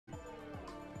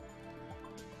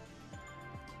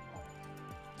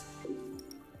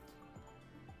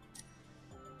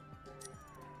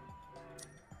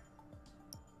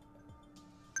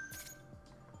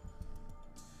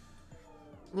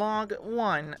Log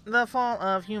 1. The Fall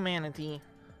of Humanity.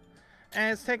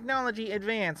 As technology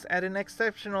advanced at an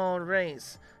exceptional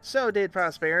rate, so did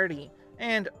prosperity,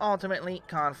 and ultimately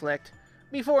conflict.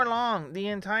 Before long, the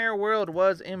entire world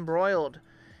was embroiled.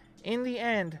 In the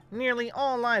end, nearly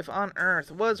all life on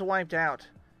Earth was wiped out.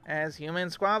 As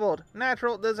humans squabbled,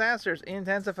 natural disasters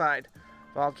intensified.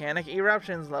 Volcanic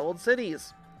eruptions leveled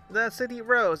cities. The city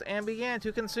rose and began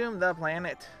to consume the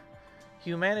planet.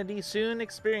 Humanity soon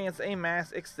experienced a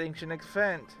mass extinction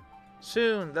event.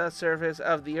 Soon, the surface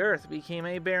of the Earth became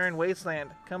a barren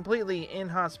wasteland, completely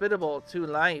inhospitable to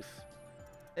life.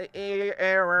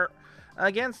 Error.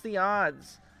 Against the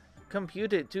odds,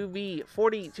 computed to be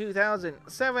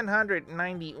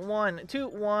 42,791 to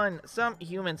 1, some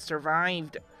humans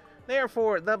survived.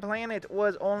 Therefore, the planet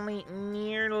was only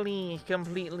nearly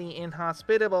completely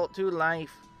inhospitable to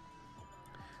life.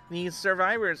 These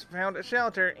survivors found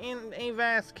shelter in a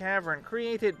vast cavern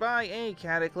created by a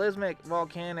cataclysmic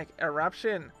volcanic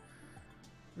eruption.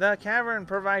 The cavern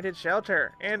provided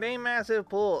shelter, and a massive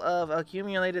pool of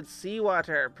accumulated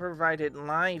seawater provided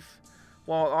life.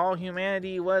 While all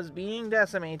humanity was being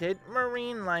decimated,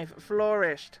 marine life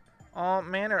flourished. All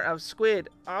manner of squid,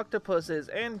 octopuses,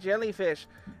 and jellyfish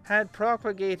had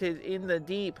propagated in the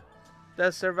deep.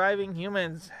 The surviving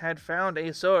humans had found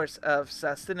a source of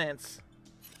sustenance.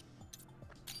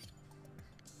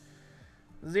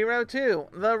 02.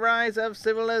 The Rise of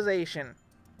Civilization.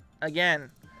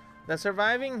 Again, the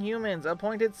surviving humans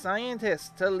appointed scientists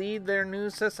to lead their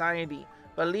new society,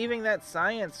 believing that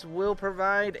science will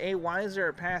provide a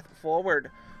wiser path forward.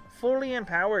 Fully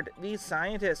empowered, these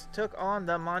scientists took on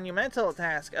the monumental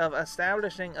task of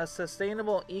establishing a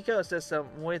sustainable ecosystem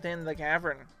within the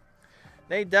cavern.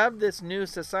 They dubbed this new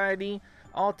society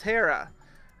O.R.C.A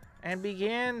and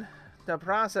began the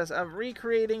process of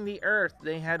recreating the Earth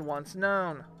they had once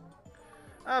known.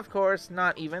 Of course,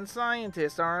 not even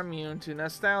scientists are immune to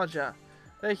nostalgia.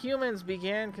 The humans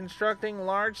began constructing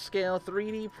large-scale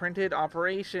 3D printed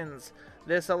operations.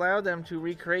 This allowed them to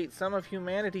recreate some of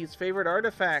humanity's favorite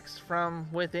artifacts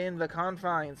from within the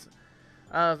confines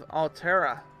of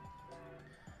O.R.C.A.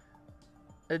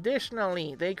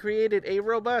 Additionally, they created a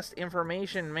robust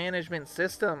information management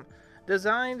system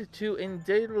designed to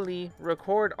indelibly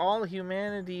record all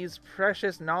humanity's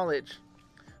precious knowledge.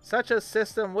 Such a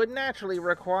system would naturally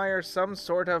require some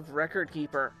sort of record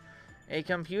keeper, a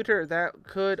computer that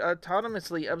could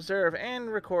autonomously observe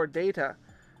and record data.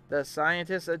 The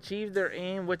scientists achieved their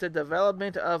aim with the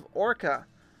development of O.R.C.A,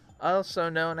 also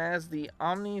known as the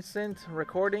Omniscient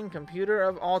Recording Computer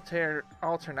of O.R.C.A.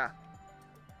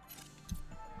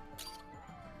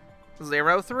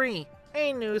 03.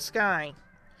 A New Sky.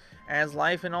 As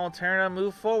life in O.R.C.A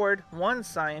moved forward, one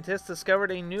scientist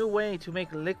discovered a new way to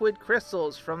make liquid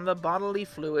crystals from the bodily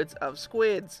fluids of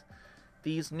squids.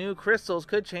 These new crystals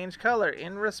could change color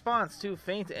in response to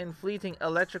faint and fleeting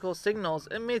electrical signals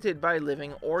emitted by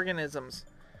living organisms.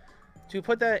 To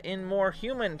put that in more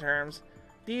human terms,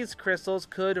 these crystals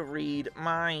could read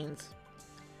minds,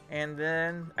 and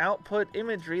then output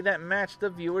imagery that matched the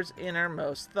viewer's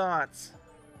innermost thoughts.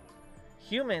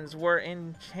 Humans were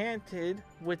enchanted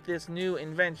with this new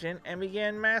invention and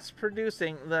began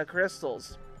mass-producing the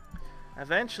crystals.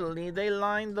 Eventually, they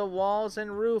lined the walls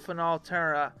and roof in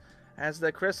O.R.C.A, as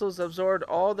the crystals absorbed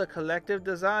all the collective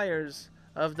desires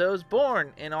of those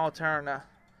born in O.R.C.A.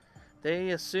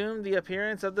 They assumed the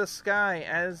appearance of the sky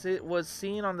as it was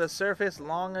seen on the surface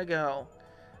long ago.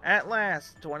 At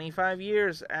last, 25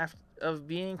 years of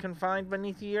being confined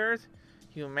beneath the earth,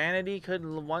 humanity could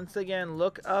once again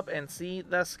look up and see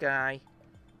the sky.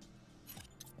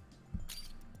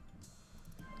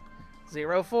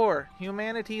 04.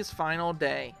 Humanity's Final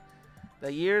Day.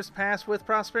 The years passed with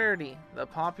prosperity. The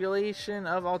population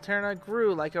of O.R.C.A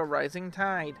grew like a rising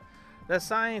tide. The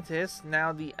scientists,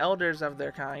 now the elders of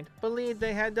their kind, believed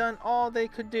they had done all they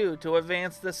could do to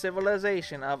advance the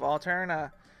civilization of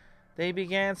O.R.C.A. They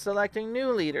began selecting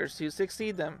new leaders to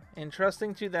succeed them,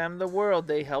 entrusting to them the world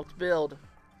they helped build.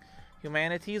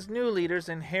 Humanity's new leaders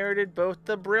inherited both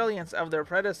the brilliance of their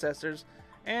predecessors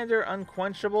and their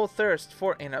unquenchable thirst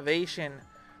for innovation.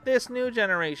 This new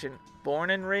generation, born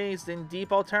and raised in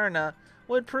deep O.R.C.A,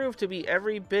 would prove to be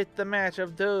every bit the match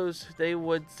of those they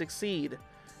would succeed.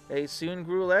 They soon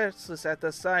grew restless at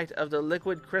the sight of the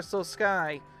liquid crystal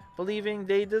sky, believing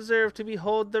they deserved to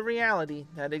behold the reality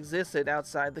that existed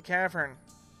outside the cavern.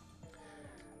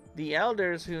 The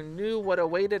elders, who knew what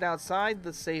awaited outside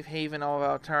the safe haven of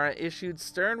O.R.C.A, issued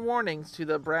stern warnings to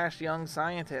the brash young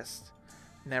scientists.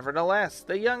 Nevertheless,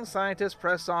 the young scientists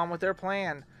pressed on with their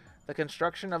plan, the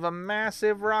construction of a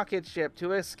massive rocket ship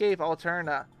to escape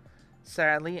O.R.C.A.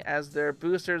 Sadly, as their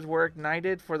boosters were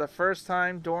ignited for the first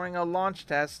time during a launch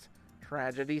test,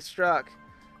 tragedy struck.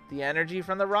 The energy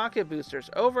from the rocket boosters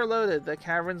overloaded the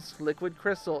cavern's liquid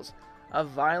crystals. A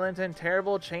violent and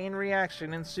terrible chain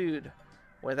reaction ensued.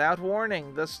 Without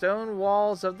warning, the stone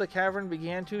walls of the cavern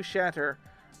began to shatter,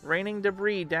 raining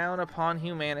debris down upon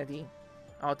humanity.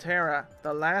 O.R.C.A,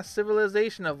 the last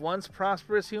civilization of once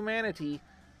prosperous humanity,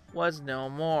 was no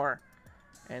more,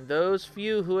 and those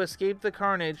few who escaped the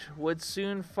carnage would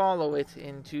soon follow it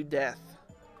into death.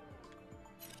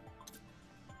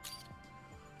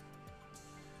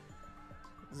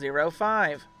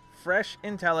 (0-5) Fresh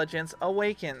intelligence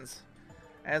awakens.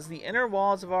 As the inner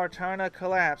walls of O.R.C.A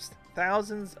collapsed,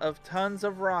 thousands of tons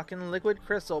of rock and liquid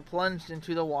crystal plunged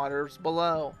into the waters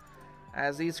below.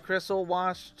 As these crystals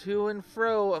washed to and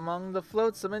fro among the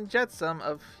flotsam and jetsam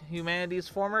of humanity's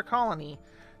former colony,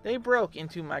 they broke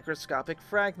into microscopic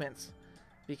fragments.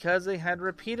 Because they had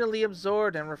repeatedly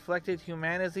absorbed and reflected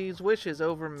humanity's wishes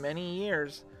over many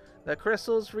years, the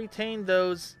crystals retained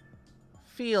those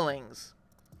feelings.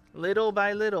 Little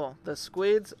by little, the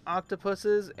squids,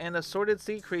 octopuses, and assorted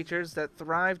sea creatures that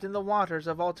thrived in the waters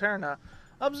of O.R.C.A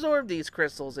absorbed these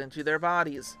crystals into their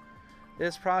bodies.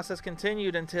 This process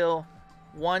continued until,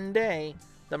 one day,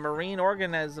 the marine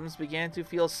organisms began to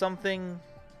feel something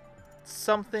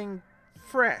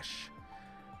fresh.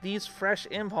 These fresh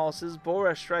impulses bore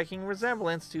a striking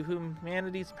resemblance to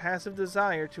humanity's passive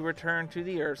desire to return to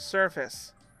the Earth's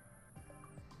surface.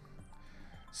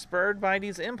 Spurred by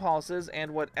these impulses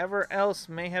and whatever else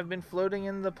may have been floating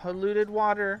in the polluted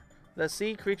water, the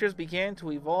sea creatures began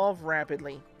to evolve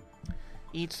rapidly.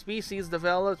 Each species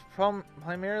developed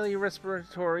primarily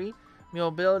respiratory,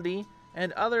 mobility,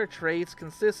 and other traits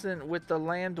consistent with the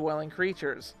land-dwelling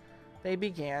creatures. They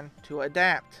began to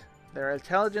adapt. Their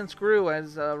intelligence grew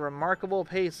at a remarkable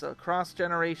pace across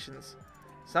generations.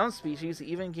 Some species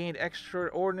even gained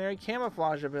extraordinary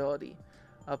camouflage ability.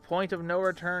 A point of no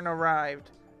return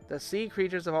arrived. The sea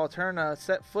creatures of O.R.C.A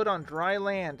set foot on dry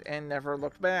land and never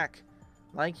looked back.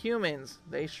 Like humans,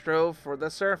 they strove for the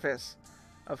surface.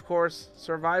 Of course,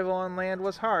 survival on land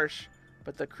was harsh,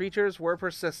 but the creatures were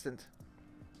persistent.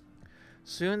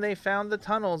 Soon they found the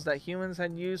tunnels that humans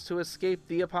had used to escape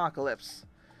the apocalypse.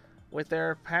 With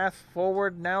their path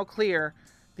forward now clear,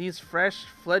 these fresh,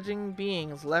 fledgling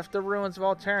beings left the ruins of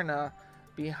O.R.C.A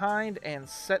behind and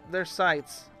set their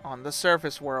sights on the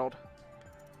surface world.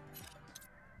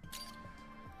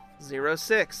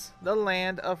 06. The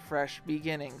Land of Fresh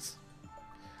Beginnings.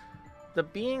 The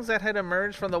beings that had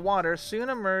emerged from the water soon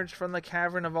emerged from the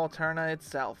cavern of O.R.C.A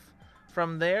itself.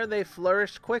 From there they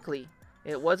flourished quickly.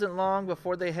 It wasn't long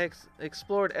before they had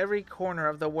explored every corner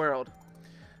of the world.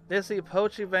 This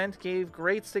epoch event gave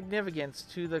great significance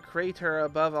to the crater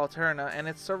above O.R.C.A and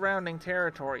its surrounding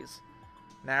territories,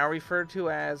 now referred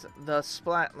to as the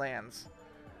Splatlands.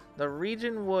 The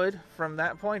region would, from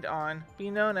that point on, be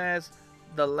known as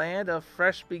the Land of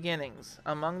Fresh Beginnings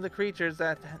among the creatures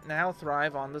that now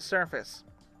thrive on the surface.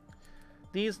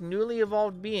 These newly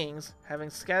evolved beings, having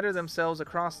scattered themselves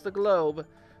across the globe,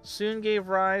 soon gave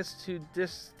rise to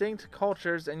distinct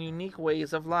cultures and unique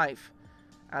ways of life.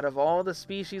 Out of all the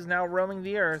species now roaming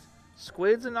the earth,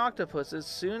 squids and octopuses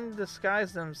soon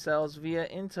disguised themselves via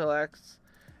intellects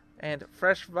and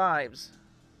fresh vibes,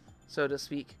 so to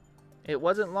speak. It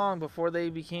wasn't long before they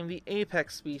became the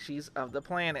apex species of the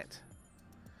planet.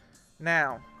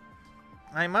 Now,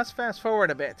 I must fast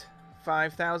forward a bit.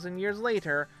 5,000 years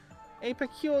later, a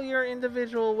peculiar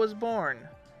individual was born.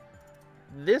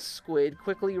 This squid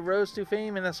quickly rose to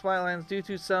fame in the Splatlands due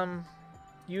to some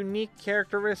unique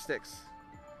characteristics.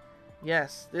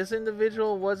 Yes, this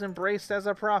individual was embraced as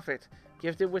a prophet,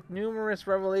 gifted with numerous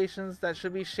revelations that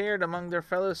should be shared among their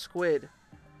fellow squid.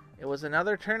 It was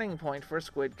another turning point for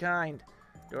squid kind.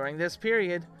 During this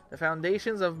period, the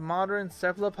foundations of modern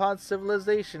cephalopod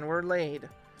civilization were laid.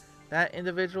 That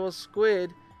individual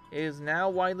squid is now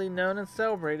widely known and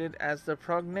celebrated as the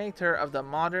progenitor of the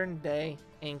modern-day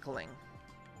Inkling.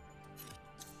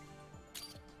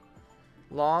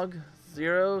 Log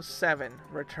 07,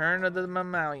 Return of the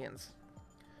Mammalians.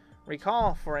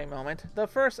 Recall, for a moment, the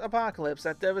first apocalypse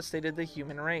that devastated the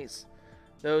human race.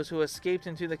 Those who escaped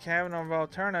into the cavern of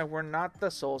O.R.C.A were not the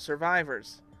sole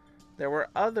survivors. There were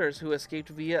others who escaped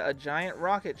via a giant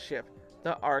rocket ship,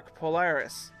 the Ark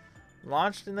Polaris.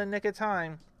 Launched in the nick of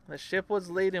time, the ship was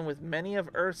laden with many of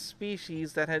Earth's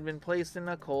species that had been placed in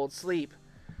a cold sleep.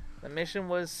 The mission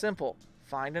was simple: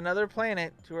 find another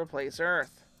planet to replace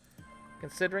Earth.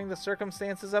 Considering the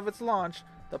circumstances of its launch,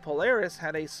 the Polaris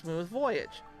had a smooth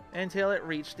voyage until it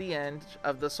reached the end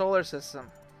of the solar system.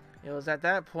 It was at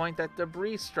that point that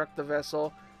debris struck the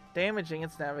vessel, damaging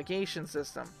its navigation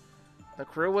system. The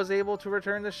crew was able to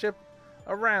return the ship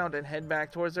around and head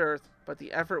back towards Earth, but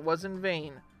the effort was in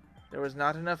vain. There was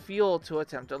not enough fuel to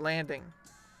attempt a landing.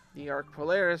 The Ark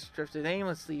Polaris drifted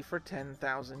aimlessly for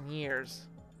 10,000 years.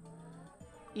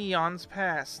 Eons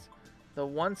passed. The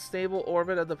once stable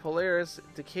orbit of the Polaris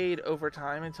decayed over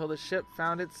time until the ship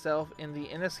found itself in the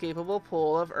inescapable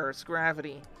pull of Earth's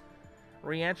gravity.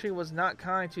 Re-entry was not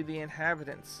kind to the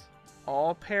inhabitants.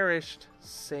 All perished,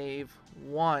 save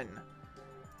one.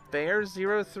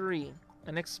 Bear-03,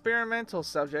 an experimental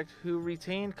subject who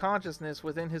retained consciousness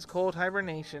within his cold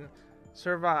hibernation,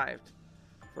 survived.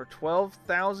 For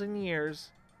 12,000 years,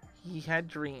 he had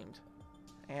dreamed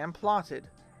and plotted.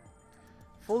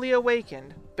 Fully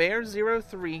awakened,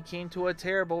 Bear-03 came to a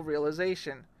terrible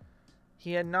realization.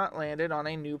 He had not landed on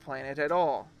a new planet at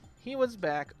all. He was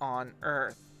back on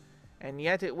Earth. And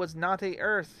yet it was not a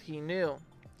Earth he knew.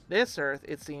 This Earth,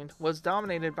 it seemed, was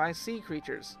dominated by sea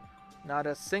creatures. Not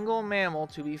a single mammal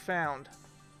to be found.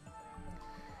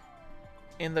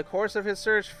 In the course of his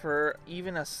search for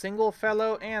even a single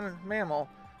fellow mammal,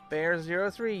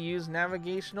 Bear-03 used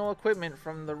navigational equipment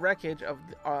from the wreckage of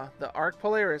the Ark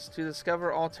Polaris to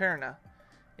discover O.R.C.A.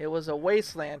 It was a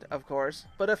wasteland, of course,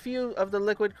 but a few of the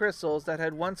liquid crystals that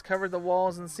had once covered the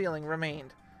walls and ceiling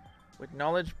remained. With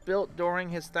knowledge built during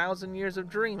his 1,000 years of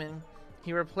dreaming,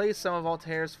 he replaced some of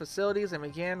O.R.C.A's facilities and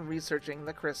began researching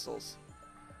the crystals.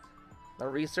 The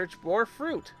research bore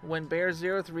fruit when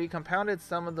Bear-03 compounded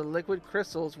some of the liquid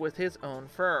crystals with his own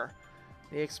fur.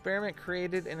 The experiment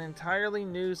created an entirely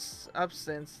new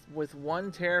substance with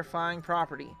one terrifying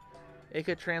property. It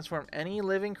could transform any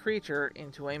living creature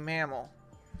into a mammal.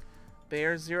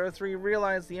 Bear-03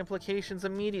 realized the implications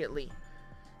immediately.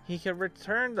 He could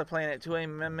return the planet to a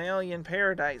mammalian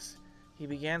paradise. He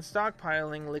began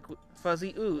stockpiling liquid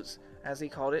fuzzy ooze, as he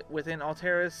called it, within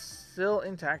O.R.C.A's still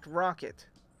intact rocket.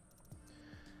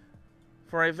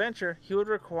 For a venture, he would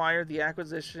require the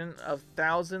acquisition of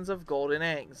thousands of golden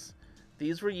eggs.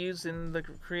 These were used in the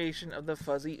creation of the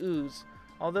fuzzy ooze,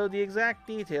 although the exact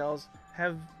details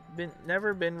have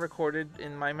never been recorded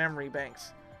in my memory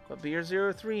banks. But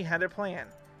Bear-03 had a plan.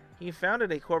 He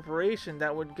founded a corporation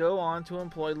that would go on to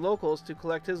employ locals to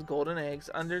collect his golden eggs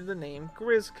under the name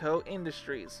Grizco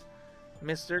Industries.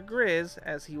 Mr. Grizz,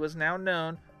 as he was now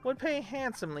known, would pay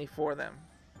handsomely for them.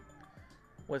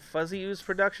 With fuzzy ooze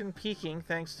production peaking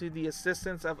thanks to the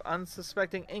assistance of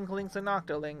unsuspecting inklings and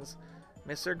octolings,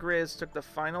 Mr. Grizz took the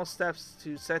final steps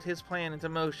to set his plan into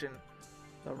motion.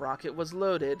 The rocket was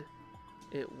loaded.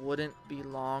 It wouldn't be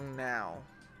long now.